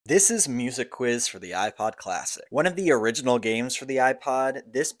This is Music Quiz for the iPod Classic. One of the original games for the iPod,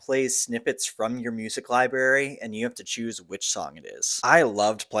 this plays snippets from your music library and you have to choose which song it is. I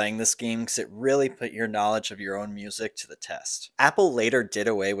loved playing this game because it really put your knowledge of your own music to the test. Apple later did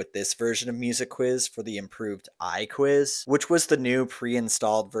away with this version of Music Quiz for the improved iQuiz, which was the new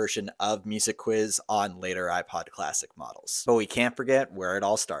pre-installed version of Music Quiz on later iPod Classic models. But we can't forget where it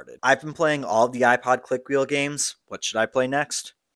all started. I've been playing all of the iPod Clickwheel games. What should I play next?